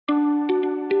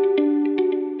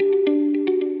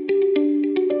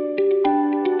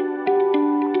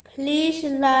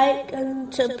like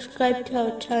and subscribe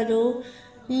to our channel.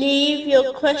 Leave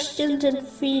your questions and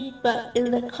feedback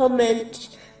in the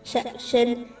comments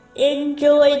section.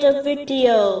 Enjoy the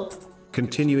video.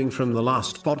 Continuing from the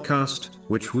last podcast,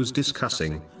 which was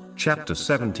discussing chapter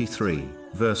 73,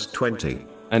 verse 20.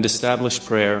 And establish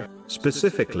prayer.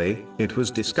 Specifically, it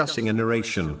was discussing a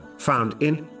narration found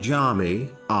in Jami'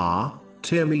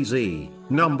 Tirmizi,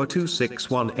 number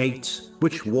 2618,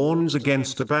 which warns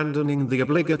against abandoning the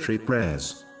obligatory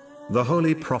prayers. The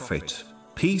Holy Prophet,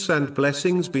 peace and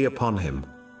blessings be upon him,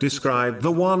 described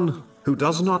the one who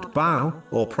does not bow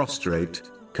or prostrate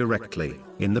correctly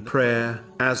in the prayer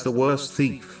as the worst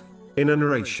thief, in a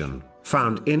narration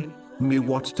found in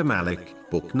Muwatta Malik,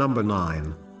 book number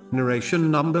 9,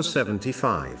 narration number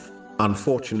 75.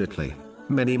 Unfortunately,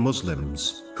 many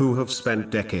Muslims who have spent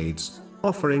decades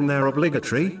offering their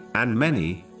obligatory and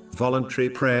many voluntary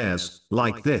prayers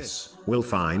like this will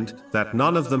find that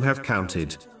none of them have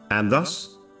counted, and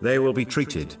thus they will be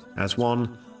treated as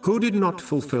one who did not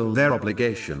fulfill their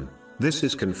obligation. This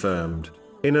is confirmed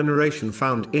in a narration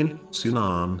found in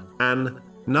Sunan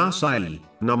an-Nasa'i,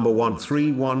 number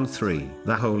 1313.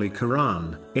 The Holy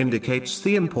Quran indicates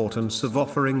the importance of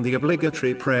offering the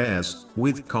obligatory prayers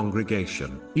with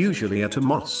congregation, usually at a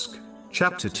mosque.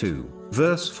 Chapter 2,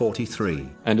 verse 43.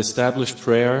 And establish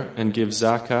prayer and give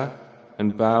zakah,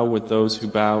 and bow with those who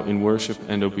bow in worship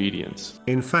and obedience.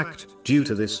 In fact, due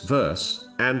to this verse,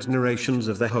 and narrations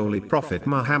of the Holy Prophet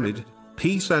Muhammad,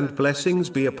 peace and blessings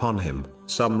be upon him,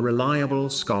 some reliable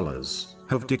scholars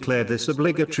have declared this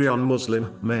obligatory on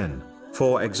Muslim men.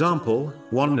 For example,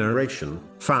 one narration,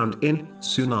 found in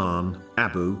Sunan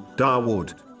Abu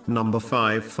Dawood, number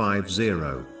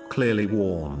 550, clearly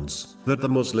warns that the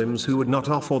Muslims who would not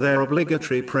offer their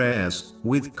obligatory prayers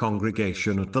with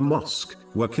congregation at the mosque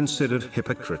were considered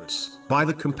hypocrites by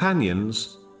the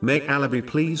companions, may Allah be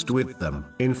pleased with them.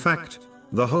 In fact,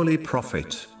 the Holy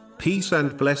Prophet, peace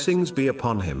and blessings be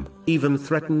upon him, even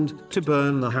threatened to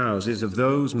burn the houses of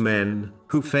those men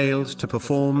who failed to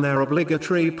perform their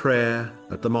obligatory prayer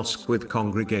at the mosque with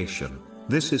congregation.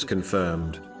 This is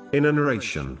confirmed in a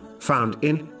narration found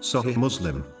in Sahih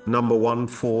Muslim, number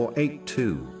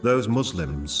 1482. Those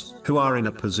Muslims who are in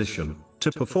a position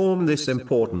to perform this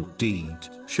important deed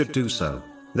should do so.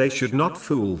 They should not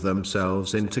fool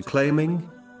themselves into claiming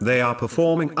they are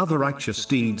performing other righteous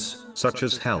deeds, such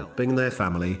as helping their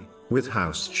family with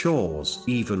house chores,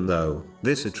 even though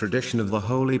this is a tradition of the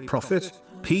Holy Prophet,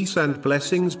 peace and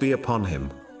blessings be upon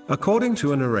him. According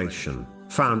to a narration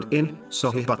found in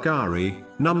Sahih Bukhari,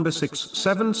 number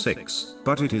 676,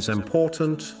 but it is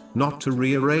important not to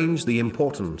rearrange the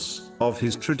importance of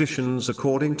his traditions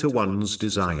according to one's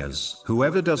desires.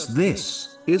 Whoever does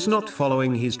this is not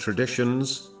following his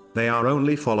traditions, they are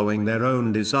only following their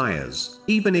own desires,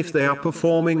 even if they are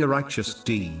performing a righteous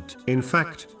deed. In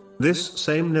fact, this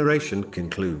same narration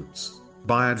concludes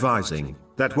by advising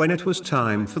that when it was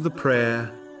time for the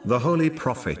prayer, the Holy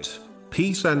Prophet,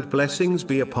 peace and blessings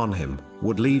be upon him,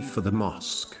 would leave for the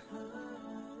mosque.